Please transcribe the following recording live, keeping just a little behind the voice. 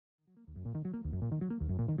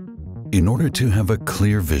In order to have a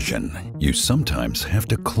clear vision, you sometimes have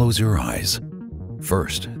to close your eyes.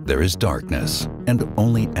 First, there is darkness and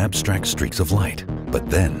only abstract streaks of light, but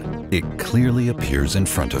then it clearly appears in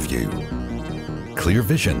front of you. Clear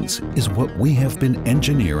visions is what we have been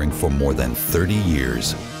engineering for more than 30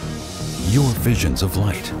 years. Your visions of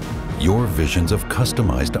light, your visions of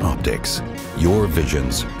customized optics, your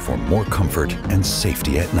visions for more comfort and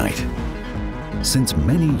safety at night. Since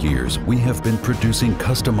many years, we have been producing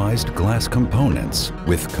customized glass components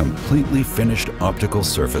with completely finished optical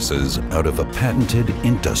surfaces out of a patented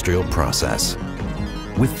industrial process.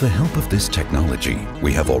 With the help of this technology,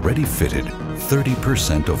 we have already fitted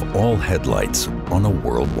 30% of all headlights on a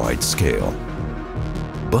worldwide scale.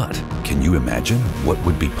 But can you imagine what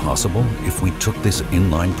would be possible if we took this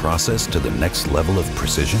inline process to the next level of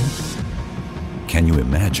precision? Can you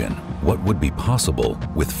imagine what would be possible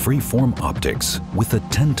with free-form optics with a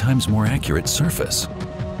 10 times more accurate surface?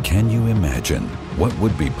 Can you imagine what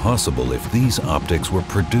would be possible if these optics were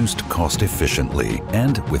produced cost-efficiently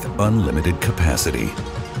and with unlimited capacity?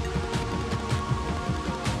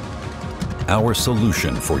 Our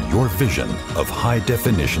solution for your vision of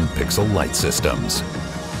high-definition pixel light systems.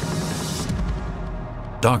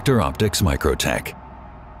 Docter Optics MicroTec.